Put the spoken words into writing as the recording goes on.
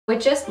It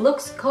just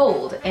looks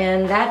cold,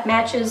 and that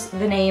matches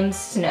the name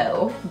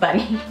Snow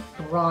Bunny.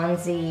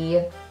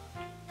 Bronzy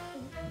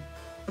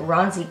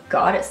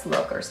goddess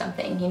look or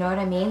something, you know what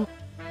I mean?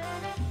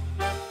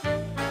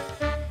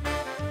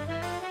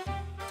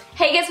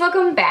 Hey guys,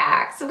 welcome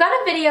back. So I've got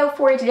a video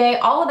for you today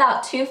all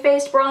about Too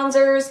Faced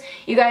bronzers.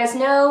 You guys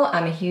know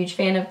I'm a huge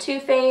fan of Too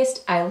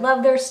Faced. I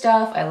love their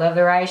stuff. I love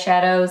their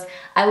eyeshadows.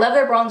 I love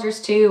their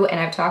bronzers too, and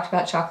I've talked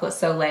about Chocolate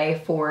Soleil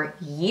for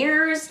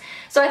years.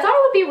 So I thought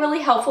it would be really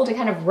helpful to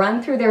kind of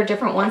run through their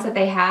different ones that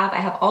they have. I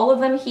have all of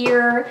them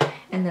here,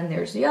 and then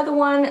there's the other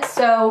one.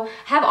 So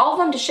I have all of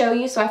them to show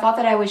you, so I thought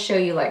that I would show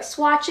you like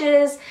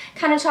swatches,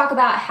 kind of talk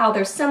about how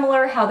they're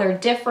similar, how they're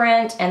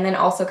different, and then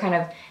also kind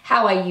of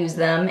how I use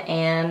them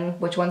and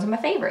which ones are my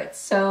favorites.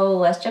 So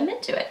let's jump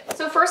into it.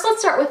 So first let's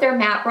start with their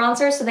matte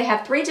bronzers. So they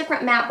have 3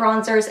 different matte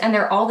bronzers, and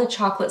they're all the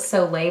Chocolate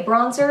Soleil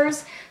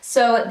bronzers.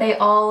 So they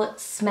all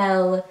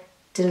smell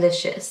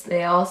delicious.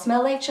 They all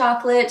smell like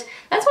chocolate.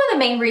 That's one of the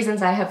main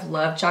reasons I have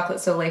loved Chocolate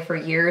Soleil for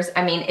years.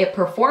 I mean, it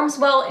performs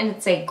well and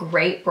it's a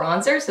great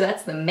bronzer, so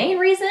that's the main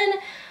reason.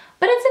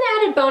 But it's an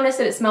added bonus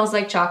that it smells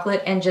like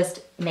chocolate and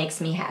just makes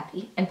me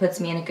happy and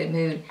puts me in a good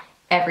mood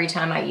every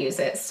time I use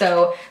it.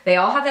 So they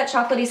all have that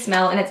chocolatey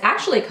smell, and it's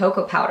actually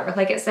cocoa powder.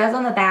 Like it says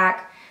on the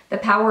back, the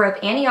power of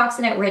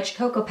antioxidant-rich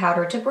cocoa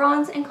powder to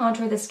bronze and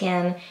contour the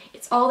skin.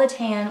 It's all the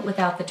tan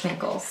without the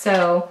twinkle.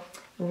 So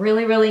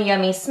really, really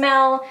yummy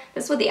smell.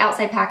 This is what the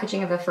outside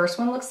packaging of the first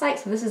one looks like.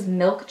 So this is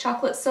Milk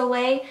Chocolate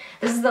Soleil.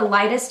 This is the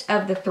lightest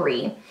of the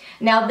 3.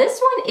 Now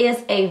this one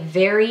is a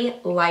very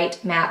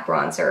light matte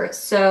bronzer.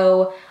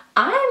 So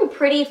I'm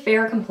pretty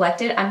fair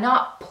complected. I'm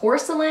not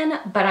porcelain,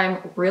 but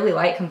I'm really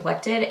light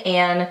complected,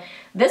 and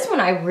this one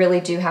I really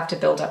do have to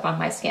build up on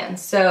my skin.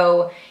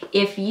 So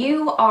if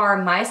you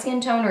are my skin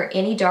tone or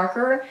any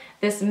darker,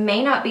 this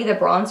may not be the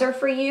bronzer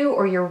for you,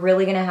 or you're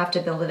really gonna have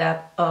to build it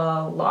up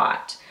a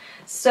lot.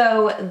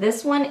 So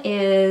this one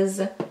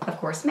is, of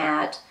course,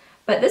 matte,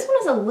 but this one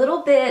is a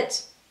little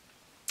bit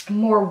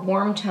more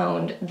warm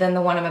toned than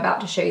the one I'm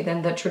about to show you,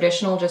 than the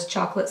traditional just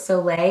Chocolate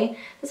Soleil.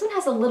 This one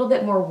has a little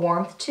bit more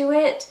warmth to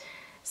it.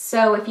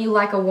 So if you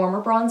like a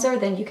warmer bronzer,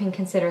 then you can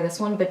consider this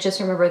one, but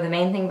just remember the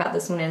main thing about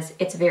this one is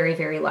it's very,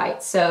 very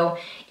light. So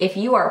if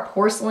you are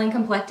porcelain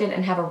complected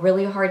and have a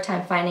really hard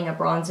time finding a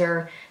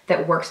bronzer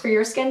that works for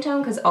your skin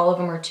tone because all of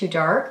them are too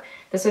dark,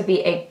 this would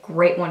be a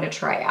great one to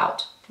try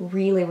out.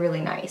 Really,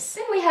 really nice.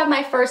 Then we have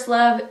my first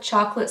love,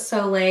 Chocolate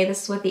Soleil.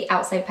 This is what the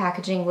outside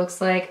packaging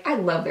looks like. I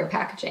love their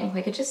packaging.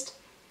 Like it just,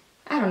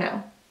 I don't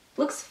know,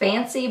 looks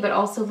fancy, but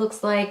also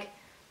looks like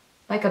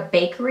a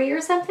bakery or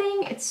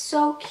something. It's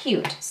so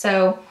cute.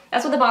 So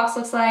that's what the box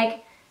looks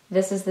like.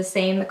 This is the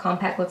same, the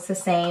compact looks the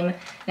same.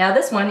 Now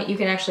this one, you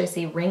can actually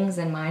see rings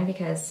in mine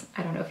because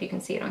I don't know if you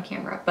can see it on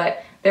camera,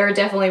 but there are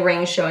definitely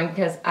rings showing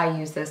because I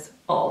use this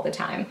all the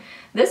time.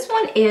 This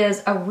one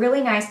is a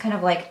really nice kind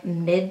of like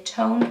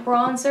mid-toned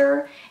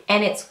bronzer,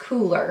 and it's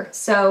cooler.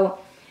 So,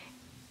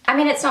 I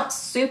mean, it's not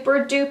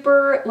super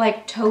duper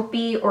like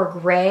taupey or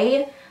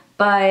gray,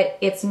 but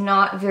it's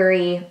not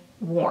very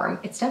warm.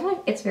 It's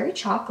very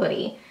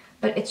chocolatey,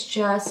 but it's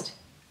just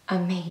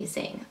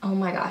amazing. Oh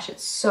my gosh,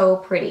 it's so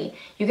pretty.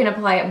 You can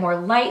apply it more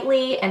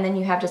lightly, and then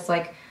you have just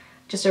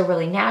a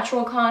really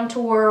natural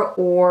contour,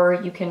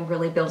 or you can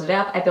really build it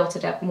up. I built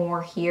it up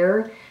more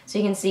here. So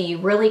you can see you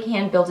really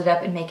can build it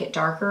up and make it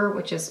darker,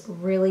 which is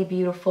really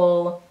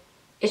beautiful.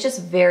 It's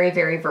just very,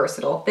 very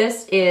versatile.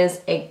 This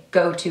is a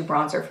go-to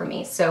bronzer for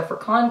me. So for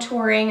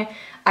contouring,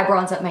 I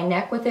bronze up my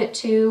neck with it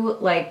too.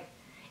 Like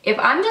if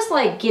I'm just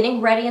like getting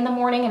ready in the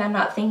morning and I'm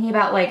not thinking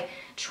about like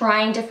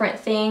trying different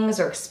things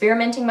or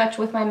experimenting much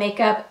with my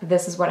makeup,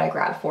 this is what I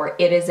grab for.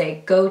 It is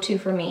a go-to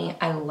for me.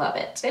 I love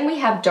it. Then we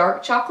have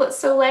Dark Chocolate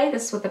Soleil.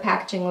 This is what the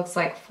packaging looks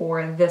like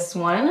for this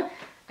one.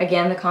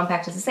 Again, the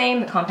compact is the same.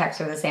 The compacts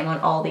are the same on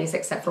all these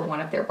except for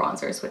one of their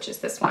bronzers, which is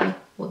this one.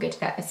 We'll get to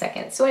that in a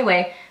second. So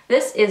anyway,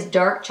 this is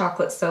Dark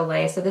Chocolate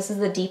Soleil. So this is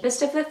the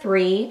deepest of the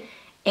 3,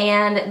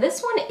 and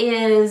this one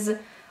is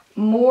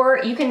more,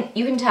 you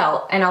can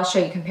tell, and I'll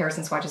show you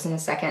comparison swatches in a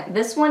second.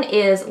 This one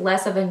is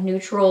less of a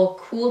neutral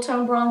cool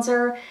tone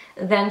bronzer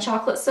than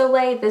Chocolate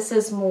Soleil. This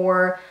is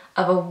more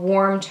of a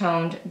warm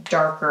toned,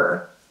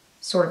 darker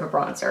sort of a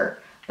bronzer,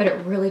 but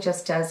it really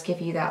just does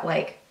give you that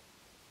like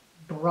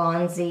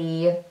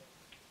bronzy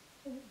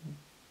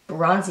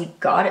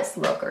goddess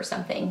look or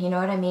something. You know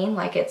what I mean?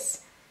 Like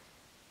it's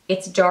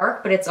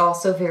dark, but it's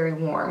also very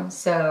warm.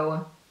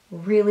 So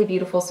really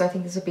beautiful. So I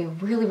think this would be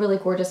really, really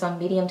gorgeous on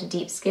medium to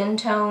deep skin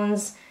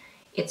tones.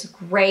 It's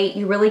great.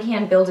 You really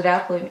can build it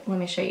up. Let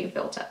me show you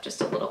built up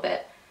just a little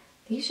bit.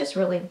 These just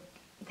really,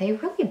 they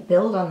really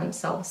build on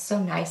themselves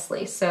so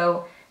nicely.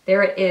 So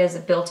there it is,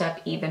 built up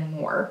even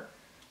more.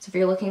 So if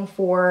you're looking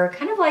for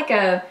kind of like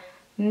a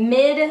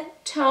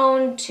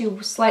mid-toned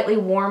to slightly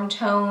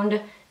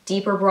warm-toned,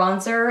 deeper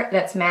bronzer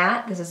that's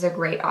matte, this is a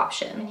great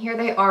option. And here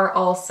they are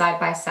all side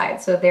by side.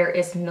 So there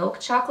is Milk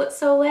Chocolate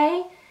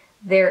Soleil,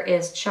 there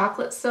is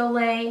Chocolate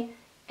Soleil,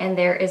 and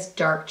there is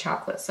Dark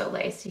Chocolate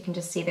Soleil. So you can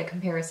just see the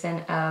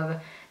comparison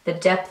of the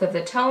depth of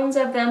the tones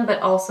of them,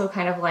 but also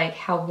kind of like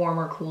how warm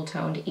or cool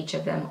toned each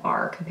of them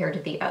are compared to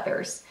the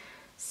others.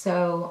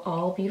 So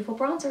all beautiful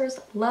bronzers.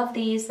 Love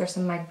these. They're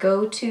some of my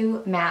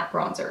go-to matte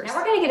bronzers. Now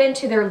we're gonna get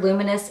into their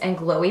luminous and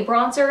glowy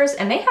bronzers,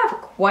 and they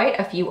have quite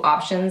a few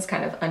options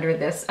kind of under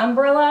this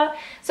umbrella.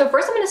 So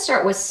first I'm gonna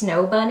start with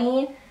Snow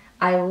Bunny.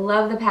 I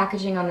love the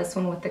packaging on this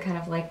one with the kind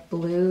of like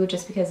blue,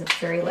 just because it's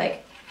very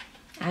like,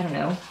 I don't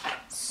know,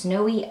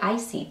 snowy,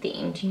 icy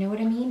themed. You know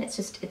what I mean? It's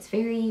just, it's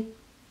very,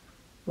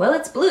 well,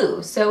 it's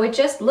blue, so it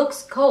just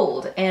looks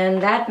cold,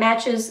 and that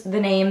matches the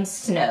name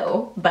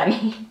Snow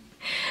Bunny.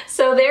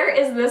 So there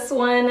is this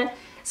one.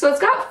 So it's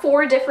got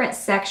 4 different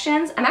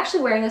sections. I'm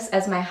actually wearing this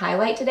as my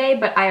highlight today,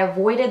 but I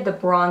avoided the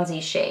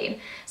bronzy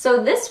shade.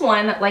 So this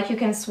one, like, you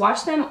can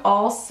swatch them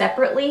all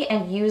separately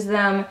and use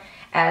them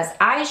as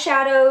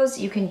eyeshadows.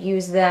 You can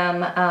use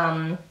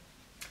them,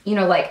 you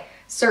know, like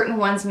certain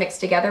ones mixed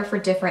together for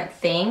different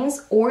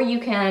things, or you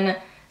can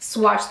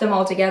swatch them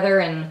all together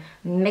and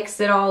mix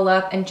it all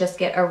up and just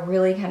get a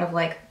really kind of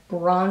like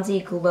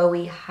bronzy,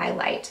 glowy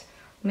highlight.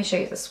 Let me show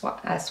you the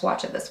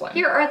swatch of this one.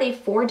 Here are the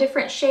 4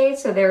 different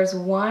shades. So there's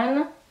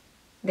one,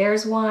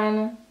 there's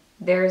one,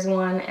 there's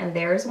one, and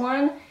there's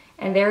one.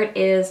 And there it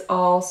is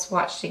all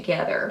swatched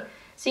together.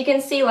 So you can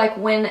see, like,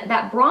 when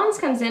that bronze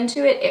comes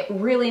into it, it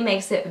really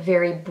makes it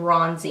very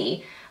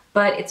bronzy,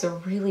 but it's a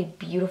really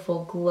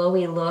beautiful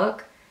glowy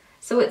look.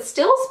 So it's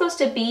still supposed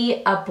to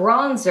be a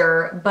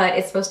bronzer, but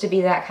it's supposed to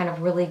be that kind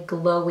of really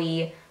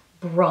glowy,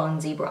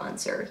 bronzy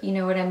bronzer. You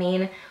know what I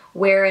mean?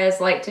 Whereas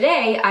like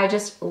today, I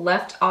just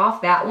left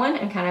off that one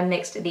and kind of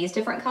mixed these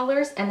different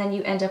colors, and then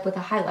you end up with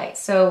a highlight.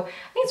 So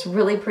I think it's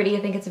really pretty. I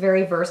think it's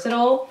very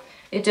versatile.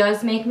 It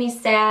does make me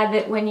sad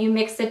that when you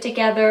mix it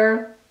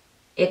together,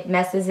 it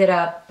messes it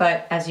up,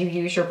 but as you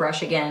use your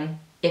brush again,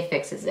 it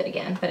fixes it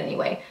again. But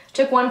anyway,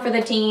 took one for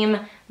the team,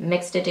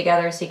 mixed it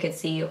together so you could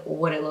see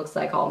what it looks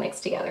like all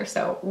mixed together.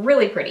 So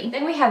really pretty.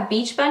 Then we have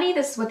Beach Bunny.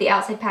 This is what the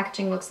outside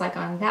packaging looks like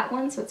on that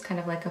one. So it's kind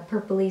of like a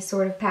purpley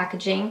sort of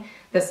packaging.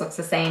 This looks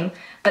the same.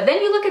 But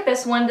then you look at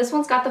this one. This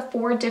one's got the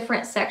 4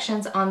 different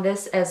sections on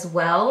this as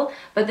well.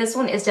 But this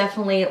one is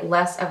definitely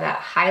less of that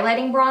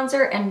highlighting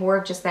bronzer and more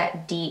of just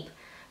that deep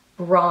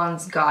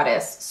bronze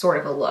goddess sort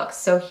of a look.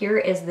 So here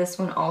is this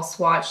one all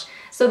swatched.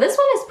 So this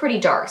one is pretty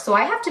dark, so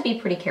I have to be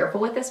pretty careful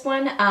with this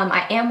one.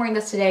 I am wearing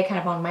this today kind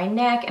of on my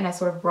neck, and I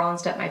sort of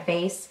bronzed up my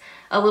face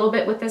a little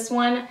bit with this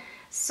one.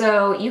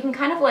 So you can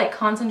kind of like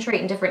concentrate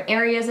in different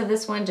areas of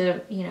this one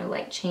to, you know,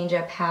 like change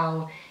up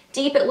how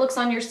deep it looks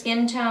on your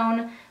skin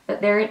tone,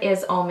 but there it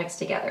is all mixed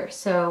together.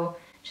 So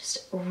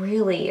just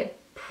really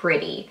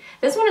pretty.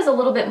 This one is a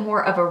little bit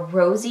more of a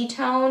rosy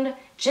toned,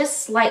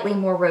 just slightly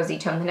more rosy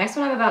tone. The next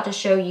one I'm about to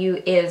show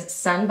you is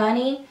Sun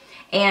Bunny,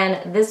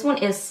 and this one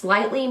is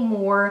slightly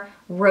more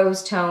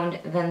rose toned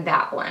than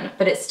that one,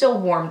 but it's still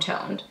warm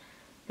toned.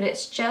 But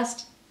it's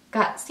just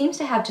seems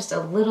to have just a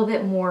little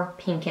bit more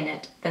pink in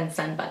it than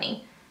Sun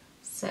Bunny.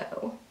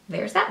 So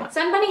there's that one.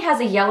 Sun Bunny has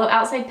a yellow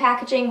outside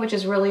packaging, which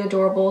is really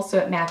adorable, so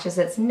it matches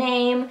its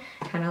name,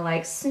 kind of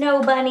like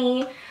Snow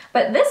Bunny.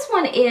 But this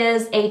one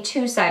is a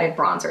 2-sided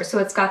bronzer. So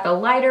it's got the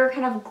lighter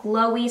kind of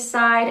glowy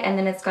side, and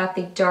then it's got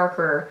the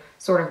darker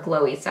sort of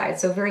glowy side.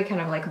 So very kind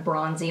of like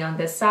bronzy on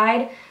this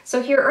side.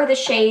 So here are the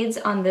shades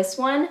on this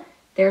one.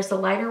 There's the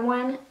lighter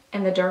one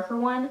and the darker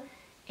one,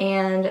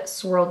 and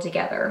swirled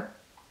together.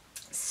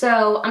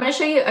 So I'm gonna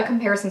show you a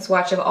comparison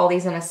swatch of all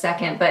these in a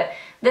second, but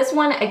this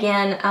one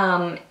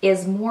again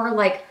is more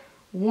like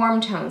warm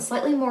tone,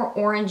 slightly more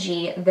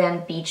orangey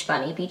than Beach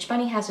Bunny. Beach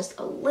Bunny has just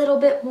a little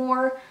bit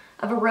more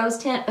of a rose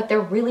tint, but they're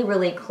really,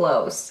 really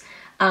close.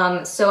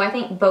 So I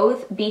think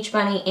both Beach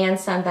Bunny and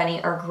Sun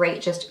Bunny are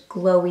great, just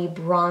glowy,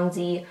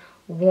 bronzy,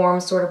 warm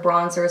sort of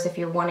bronzers. If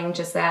you're wanting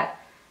just that,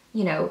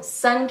 you know,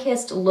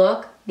 sun-kissed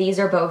look, these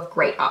are both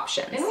great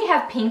options. Then we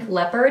have Pink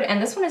Leopard,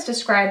 and this one is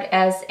described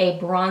as a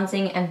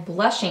bronzing and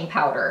blushing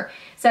powder.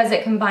 It says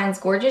it combines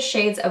gorgeous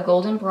shades of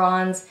golden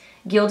bronze,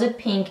 gilded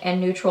pink, and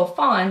neutral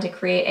fawn to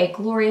create a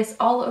glorious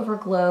all-over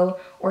glow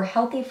or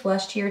healthy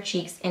flush to your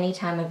cheeks any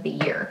time of the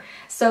year.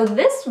 So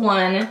this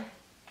one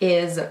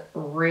is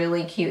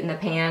really cute in the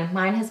pan.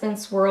 Mine has been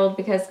swirled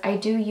because I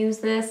do use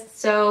this,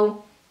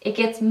 so it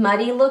gets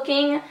muddy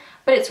looking,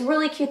 but it's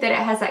really cute that it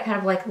has that kind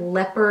of like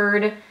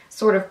leopard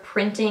sort of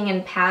printing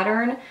and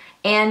pattern.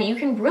 And you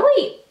can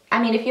really,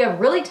 I mean, if you have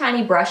really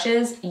tiny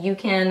brushes, you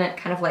can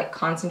kind of like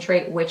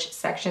concentrate which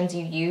sections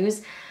you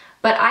use.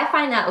 But I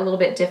find that a little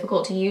bit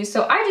difficult to use,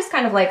 so I just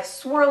kind of like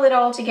swirl it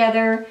all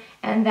together,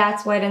 and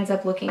that's why it ends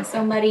up looking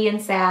so muddy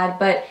and sad.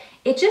 But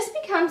it just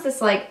becomes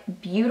this like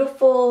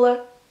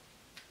beautiful,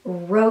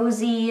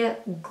 rosy,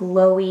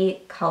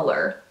 glowy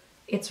color.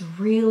 It's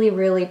really,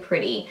 really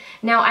pretty.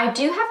 Now I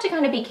do have to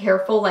kind of be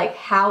careful like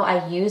how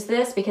I use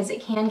this because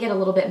it can get a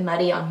little bit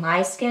muddy on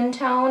my skin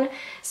tone.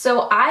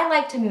 So I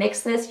like to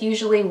mix this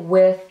usually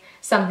with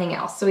something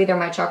else. So either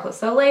my Chocolate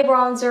Soleil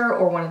bronzer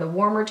or one of the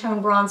warmer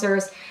tone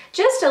bronzers,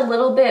 just a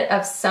little bit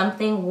of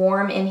something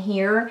warm in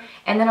here,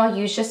 and then I'll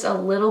use just a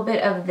little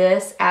bit of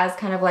this as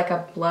kind of like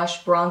a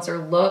blush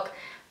bronzer look,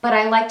 but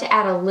I like to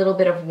add a little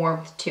bit of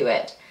warmth to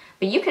it.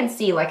 but you can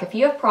see, like, if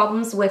you have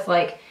problems with,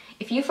 like,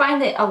 if you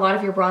find that a lot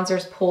of your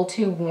bronzers pull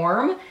too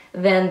warm,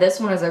 then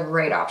this one is a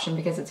great option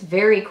because it's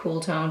very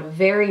cool toned,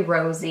 very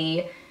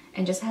rosy,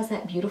 and just has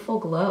that beautiful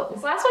glow.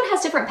 This last one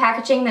has different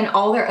packaging than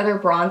all their other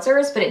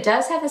bronzers, but it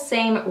does have the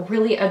same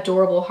really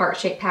adorable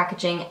heart-shaped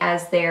packaging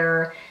as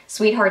their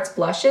Sweethearts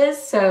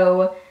blushes.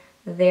 So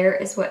there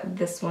is what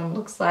this one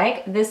looks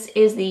like. This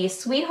is the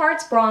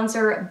Sweethearts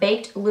Bronzer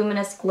Baked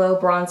Luminous Glow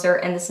Bronzer,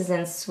 and this is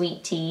in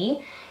Sweet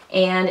Tea.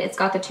 And it's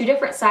got the two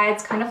different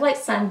sides, kind of like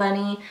Sun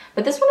Bunny,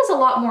 but this one is a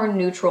lot more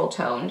neutral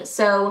toned.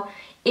 So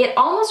it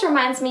almost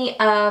reminds me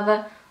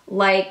of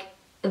like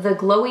the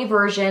glowy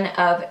version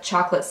of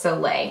Chocolate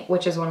Soleil,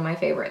 which is one of my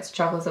favorites.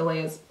 Chocolate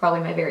Soleil is probably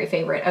my very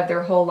favorite of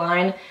their whole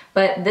line,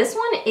 but this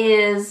one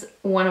is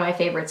one of my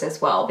favorites as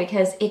well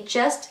because it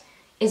just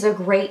is a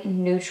great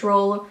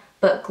neutral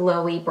but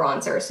glowy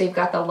bronzer. So you've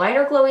got the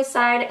lighter glowy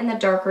side and the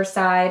darker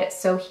side.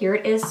 So here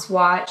it is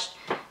swatched.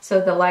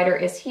 So the lighter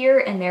is here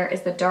and there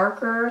is the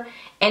darker,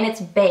 and it's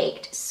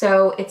baked.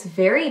 So it's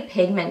very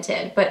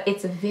pigmented, but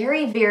it's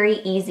very, very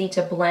easy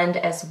to blend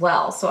as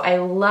well. So I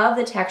love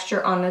the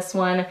texture on this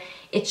one.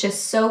 It's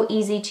just so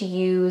easy to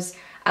use.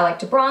 I like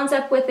to bronze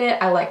up with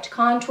it. I like to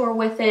contour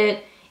with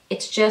it.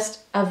 It's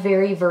just a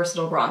very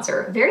versatile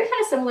bronzer. Very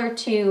kind of similar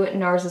to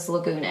NARS's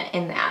Laguna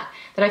in that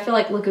I feel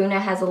like Laguna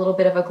has a little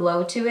bit of a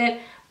glow to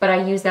it, but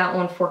I use that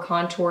one for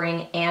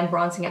contouring and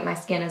bronzing up my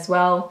skin as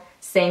well.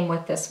 Same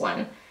with this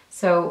one.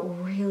 So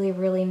really,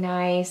 really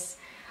nice.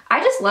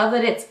 I just love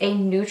that it's a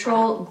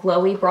neutral,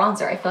 glowy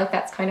bronzer. I feel like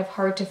that's kind of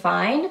hard to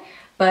find,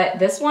 but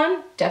this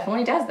one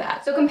definitely does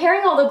that. So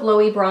comparing all the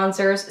glowy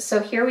bronzers, so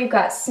here we've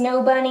got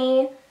Snow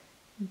Bunny,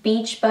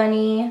 Beach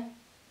Bunny,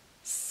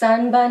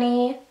 Sun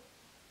Bunny,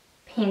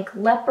 Pink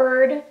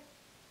Leopard,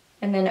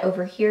 and then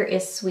over here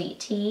is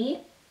Sweet Tea.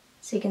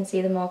 So you can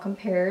see them all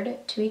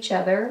compared to each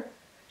other.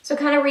 So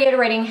kind of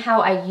reiterating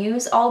how I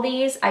use all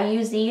these, I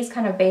use these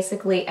kind of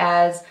basically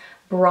as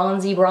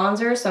bronzy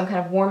bronzers, so I'm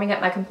kind of warming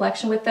up my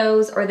complexion with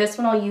those, or this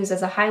one I'll use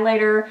as a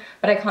highlighter,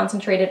 but I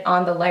concentrated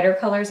on the lighter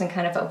colors and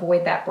kind of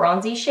avoid that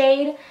bronzy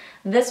shade.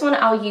 This one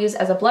I'll use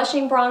as a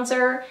blushing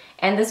bronzer,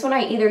 and this one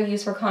I either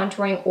use for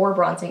contouring or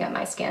bronzing up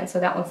my skin, so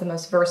that one's the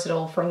most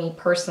versatile for me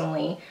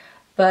personally.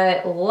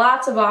 But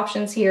lots of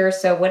options here,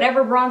 so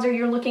whatever bronzer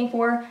you're looking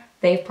for,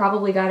 they've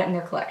probably got it in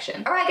their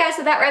collection. All right guys,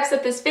 so that wraps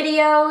up this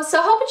video. So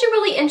I hope that you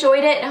really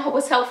enjoyed it and I hope it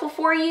was helpful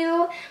for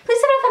you.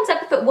 Please hit a thumbs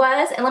up if it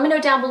was, and let me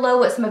know down below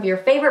what some of your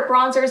favorite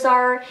bronzers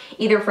are,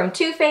 either from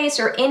Too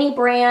Faced or any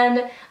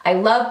brand. I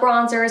love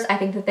bronzers. I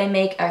think that they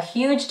make a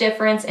huge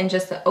difference in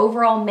just the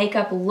overall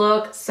makeup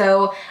look.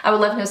 So I would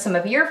love to know some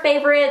of your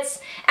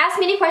favorites. Ask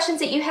me any questions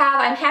that you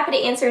have. I'm happy to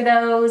answer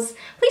those.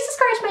 Please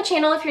subscribe to my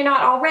channel if you're not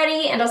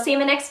already, and I'll see you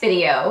in my next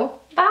video.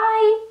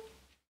 Bye!